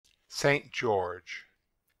Saint George,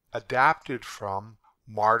 adapted from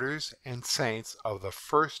Martyrs and Saints of the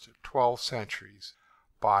First 12 Centuries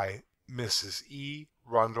by Mrs. E.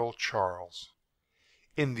 Rundle Charles.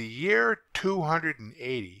 In the year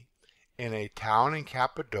 280, in a town in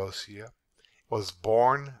Cappadocia, was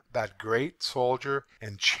born that great soldier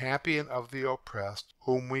and champion of the oppressed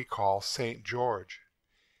whom we call Saint George.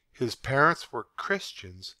 His parents were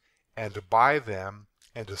Christians, and by them,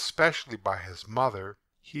 and especially by his mother,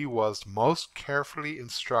 he was most carefully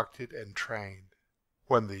instructed and trained.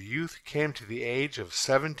 When the youth came to the age of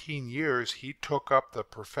 17 years he took up the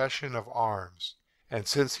profession of arms, and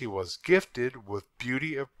since he was gifted with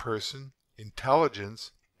beauty of person,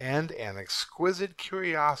 intelligence, and an exquisite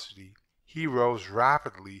curiosity, he rose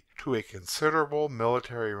rapidly to a considerable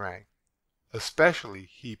military rank. Especially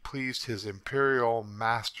he pleased his imperial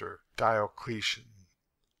master, Diocletian.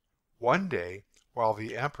 One day, while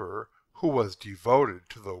the emperor, who was devoted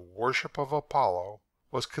to the worship of Apollo,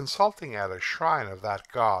 was consulting at a shrine of that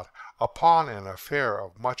god upon an affair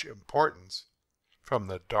of much importance, from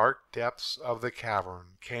the dark depths of the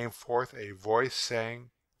cavern came forth a voice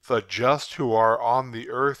saying, "The just who are on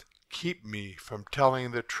the earth keep me from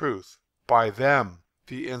telling the truth. By them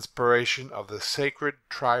the inspiration of the sacred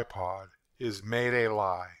tripod is made a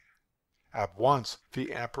lie." At once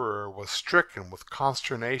the emperor was stricken with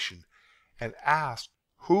consternation, and asked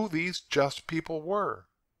who these just people were.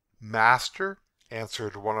 "Master,"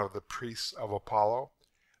 answered one of the priests of Apollo,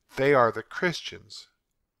 "they are the Christians."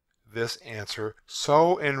 This answer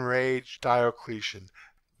so enraged Diocletian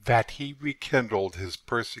that he rekindled his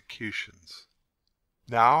persecutions.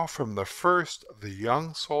 Now from the first the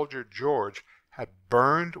young soldier George had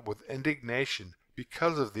burned with indignation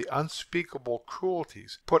because of the unspeakable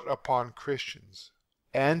cruelties put upon Christians,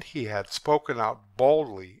 and he had spoken out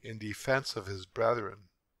boldly in defense of his brethren.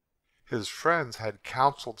 His friends had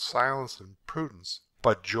counseled silence and prudence,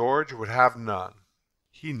 but George would have none.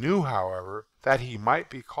 He knew, however, that he might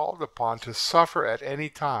be called upon to suffer at any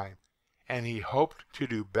time, and he hoped to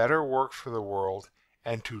do better work for the world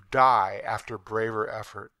and to die after braver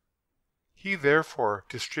effort. He therefore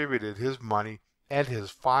distributed his money and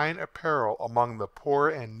his fine apparel among the poor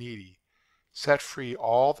and needy, set free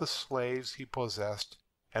all the slaves he possessed,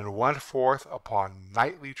 and went forth upon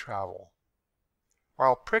knightly travel.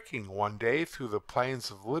 While pricking one day through the plains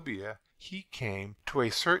of Libya, he came to a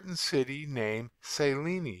certain city named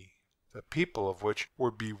Selene, the people of which were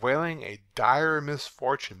bewailing a dire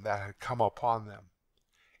misfortune that had come upon them.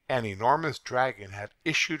 An enormous dragon had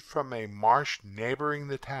issued from a marsh neighboring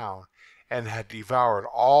the town, and had devoured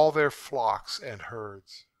all their flocks and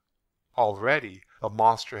herds. Already the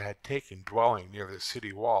monster had taken dwelling near the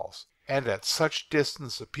city walls, and at such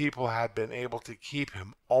distance the people had been able to keep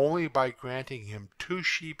him only by granting him 2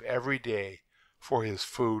 sheep every day for his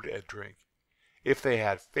food and drink. If they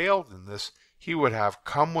had failed in this, he would have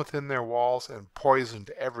come within their walls and poisoned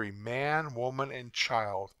every man, woman, and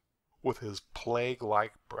child with his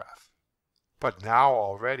plague-like breath. But now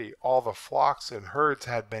already all the flocks and herds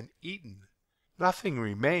had been eaten. Nothing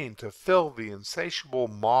remained to fill the insatiable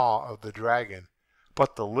maw of the dragon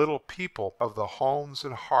but the little people of the homes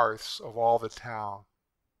and hearths of all the town.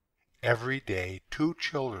 Every day 2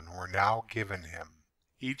 children were now given him.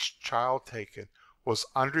 Each child taken was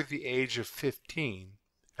under the age of 15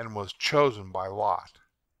 and was chosen by lot.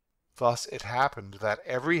 Thus it happened that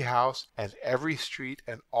every house and every street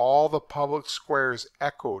and all the public squares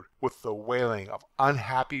echoed with the wailing of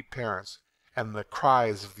unhappy parents and the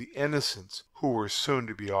cries of the innocents who were soon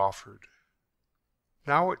to be offered.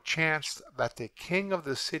 Now it chanced that the king of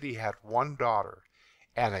the city had one daughter,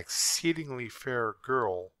 an exceedingly fair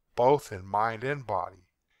girl, both in mind and body,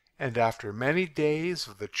 and after many days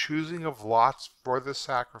of the choosing of lots for the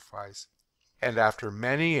sacrifice, and after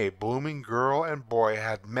many a blooming girl and boy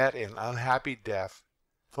had met in unhappy death,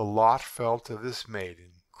 the lot fell to this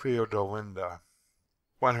maiden, Cleodolinda.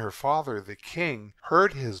 When her father, the king,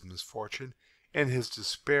 heard his misfortune, in his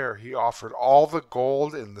despair he offered all the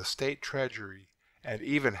gold in the state treasury, and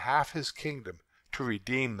even half his kingdom, to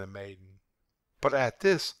redeem the maiden. But at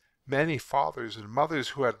this many fathers and mothers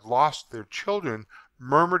who had lost their children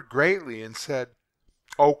murmured greatly and said,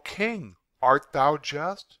 "O king, art thou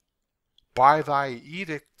just? By thy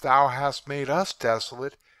edict thou hast made us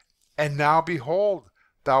desolate, and now behold,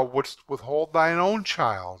 thou wouldst withhold thine own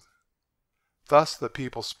child." Thus the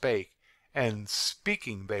people spake, and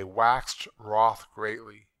speaking they waxed wroth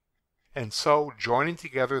greatly. And so, joining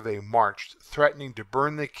together, they marched, threatening to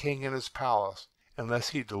burn the king in his palace, unless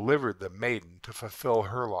he delivered the maiden to fulfill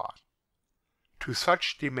her lot. To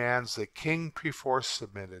such demands the king perforce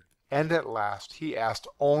submitted, and at last he asked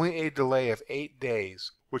only a delay of 8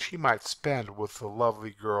 days, which he might spend with the lovely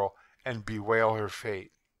girl and bewail her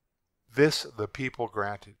fate. This the people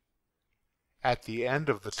granted. At the end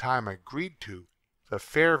of the time agreed to, the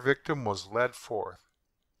fair victim was led forth.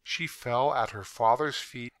 She fell at her father's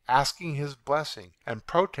feet, asking his blessing, and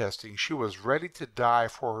protesting she was ready to die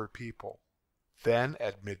for her people. Then,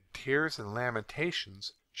 amid tears and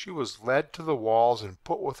lamentations, she was led to the walls and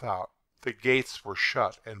put without. The gates were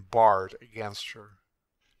shut and barred against her.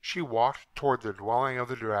 She walked toward the dwelling of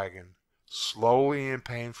the dragon, slowly and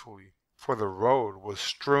painfully, for the road was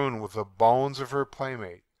strewn with the bones of her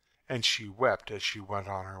playmate, and she wept as she went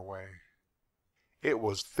on her way. It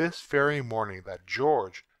was this very morning that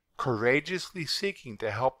George, courageously seeking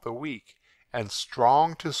to help the weak, and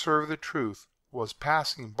strong to serve the truth, was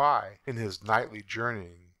passing by in his nightly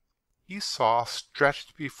journeying. He saw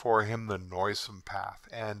stretched before him the noisome path,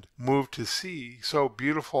 and, moved to see so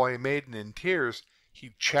beautiful a maiden in tears,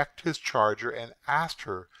 he checked his charger and asked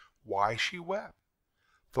her why she wept.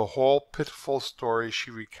 The whole pitiful story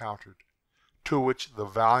she recounted, to which the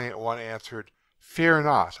valiant one answered, "Fear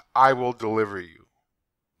not, I will deliver you."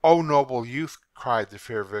 "O noble youth," cried the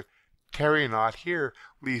fair victim, "tarry not here,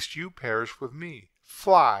 lest you perish with me.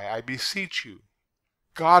 Fly, I beseech you."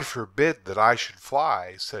 "God forbid that I should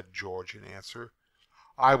fly," said George in answer.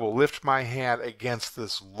 "I will lift my hand against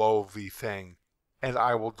this loathly thing, and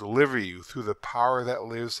I will deliver you through the power that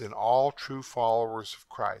lives in all true followers of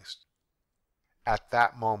Christ." At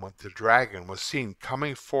that moment the dragon was seen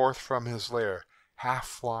coming forth from his lair, half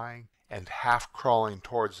flying and half crawling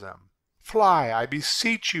towards them. "Fly, I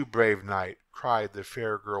beseech you, brave knight," cried the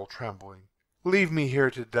fair girl, trembling. "Leave me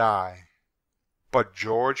here to die." But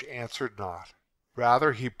George answered not.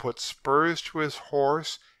 Rather he put spurs to his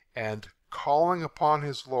horse, and, calling upon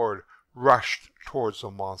his lord, rushed towards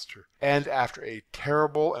the monster, and after a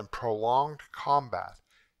terrible and prolonged combat,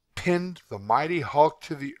 pinned the mighty hulk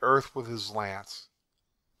to the earth with his lance.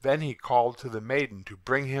 Then he called to the maiden to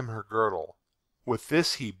bring him her girdle. With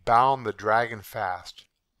this he bound the dragon fast,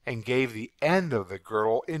 and gave the end of the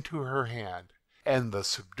girdle into her hand, and the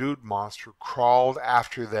subdued monster crawled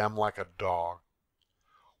after them like a dog.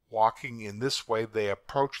 Walking in this way they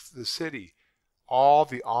approached the city. All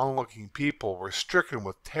the onlooking people were stricken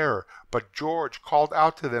with terror, but George called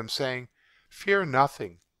out to them, saying, "Fear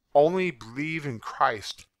nothing, only believe in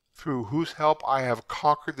Christ, through whose help I have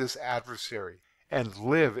conquered this adversary, and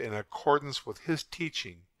live in accordance with his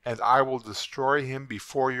teaching, and I will destroy him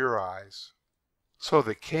before your eyes." So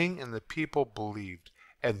the king and the people believed,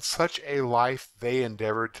 and such a life they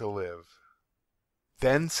endeavored to live.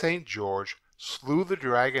 Then St. George slew the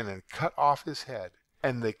dragon and cut off his head,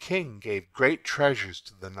 and the king gave great treasures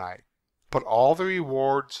to the knight. But all the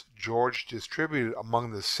rewards George distributed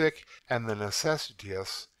among the sick and the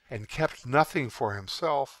necessitous, and kept nothing for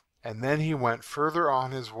himself, and then he went further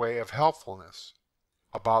on his way of helpfulness.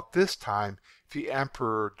 About this time the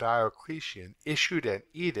Emperor Diocletian issued an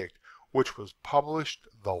edict which was published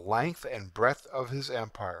the length and breadth of his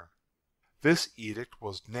empire. This edict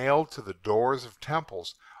was nailed to the doors of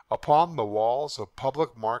temples, upon the walls of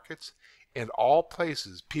public markets, in all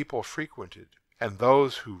places people frequented, and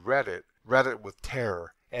those who read it with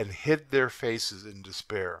terror, and hid their faces in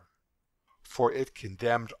despair. For it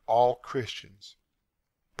condemned all Christians.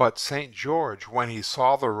 But St. George, when he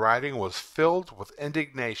saw the writing, was filled with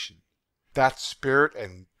indignation. That spirit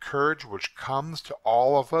and courage which comes to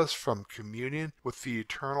all of us from communion with the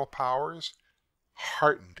eternal powers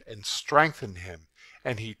heartened and strengthened him,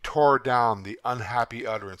 and he tore down the unhappy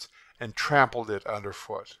utterance and trampled it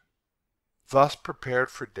underfoot. Thus prepared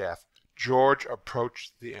for death, George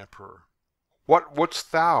approached the emperor. "What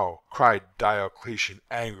wouldst thou?" cried Diocletian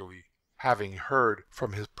angrily, having heard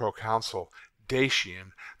from his proconsul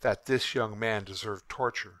Dacian that this young man deserved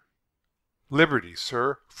torture. "Liberty,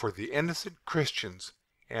 sir, for the innocent Christians,"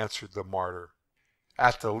 answered the martyr.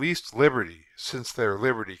 "At the least liberty, since their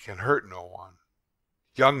liberty can hurt no one."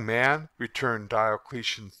 "Young man," returned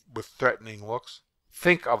Diocletian with threatening looks,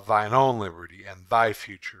 "think of thine own liberty and thy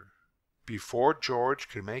future." Before George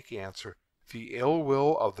could make answer, the ill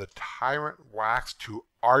will of the tyrant waxed to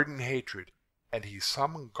ardent hatred, and he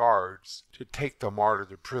summoned guards to take the martyr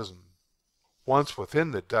to prison. Once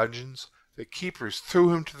within the dungeons, the keepers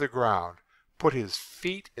threw him to the ground, put his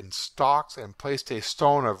feet in stocks, and placed a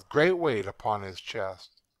stone of great weight upon his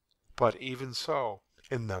chest. But even so,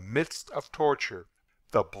 in the midst of torture,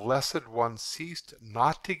 the Blessed One ceased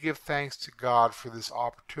not to give thanks to God for this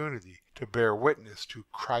opportunity to bear witness to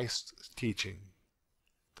Christ's teaching.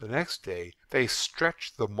 The next day they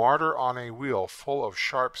stretched the martyr on a wheel full of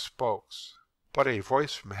sharp spokes. But a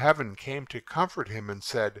voice from heaven came to comfort him and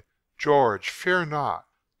said, "George, fear not.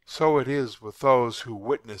 So it is with those who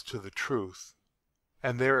witness to the truth.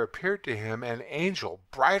 And there appeared to him an angel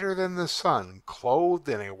brighter than the sun, clothed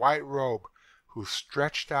in a white robe, who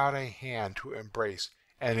stretched out a hand to embrace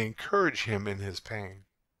and encourage him in his pain.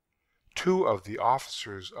 Two of the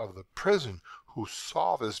officers of the prison who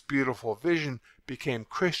saw this beautiful vision became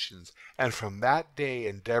Christians, and from that day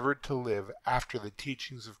endeavored to live after the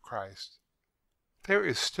teachings of Christ. There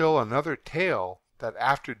is still another tale, that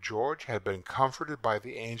after George had been comforted by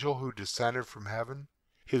the angel who descended from heaven,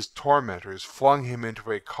 his tormentors flung him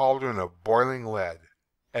into a cauldron of boiling lead,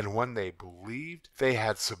 and when they believed they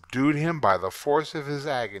had subdued him by the force of his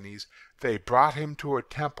agonies, they brought him to a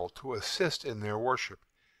temple to assist in their worship,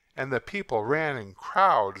 and the people ran in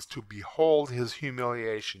crowds to behold his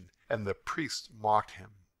humiliation, and the priests mocked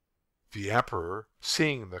him. The emperor,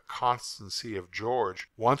 seeing the constancy of George,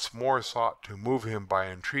 once more sought to move him by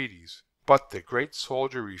entreaties, but the great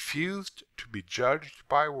soldier refused to be judged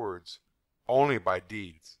by words, only by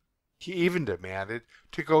deeds. He even demanded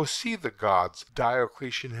to go see the gods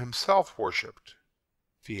Diocletian himself worshipped.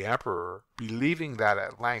 The emperor, believing that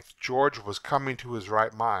at length George was coming to his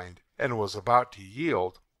right mind, and was about to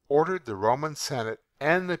yield, ordered the Roman Senate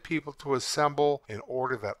and the people to assemble in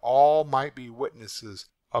order that all might be witnesses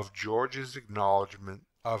of George's acknowledgment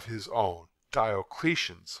of his own,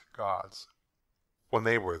 Diocletian's, gods. When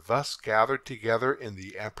they were thus gathered together in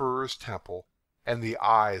the emperor's temple, and the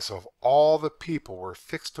eyes of all the people were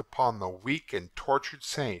fixed upon the weak and tortured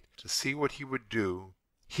saint to see what he would do,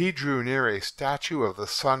 he drew near a statue of the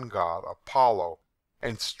sun god Apollo,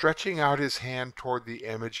 and stretching out his hand toward the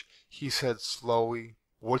image, he said slowly,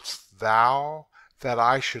 "Wouldst thou that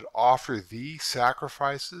I should offer thee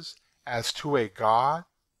sacrifices as to a god?"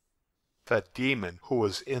 The demon who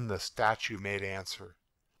was in the statue made answer,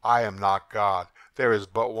 "I am not God. There is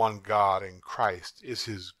but one God, and Christ is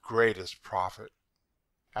his greatest prophet."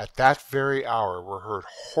 At that very hour were heard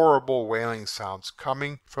horrible wailing sounds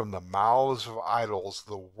coming from the mouths of idols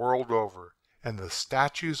the world over, and the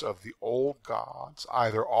statues of the old gods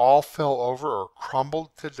either all fell over or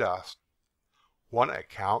crumbled to dust. One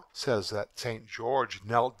account says that St. George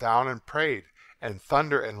knelt down and prayed, and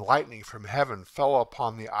thunder and lightning from heaven fell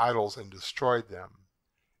upon the idols and destroyed them.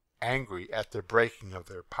 Angry at the breaking of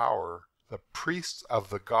their power, the priests of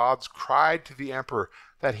the gods cried to the emperor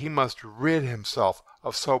that he must rid himself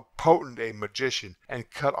of so potent a magician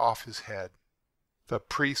and cut off his head. The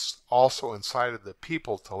priests also incited the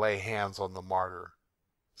people to lay hands on the martyr.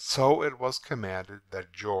 So it was commanded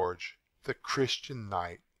that George, the Christian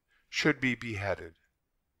knight, should be beheaded.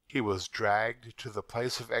 He was dragged to the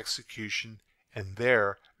place of execution, and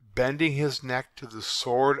there, bending his neck to the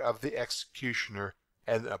sword of the executioner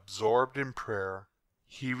and absorbed in prayer,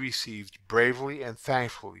 he received bravely and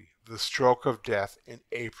thankfully the stroke of death in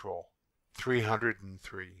April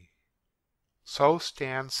 303. So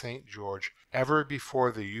stands St. George ever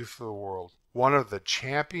before the youth of the world, one of the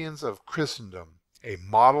champions of Christendom, a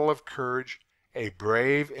model of courage, a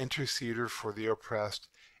brave interceder for the oppressed,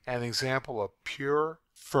 an example of pure,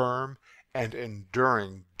 firm, and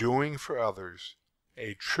enduring doing for others,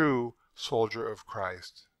 a true soldier of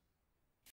Christ.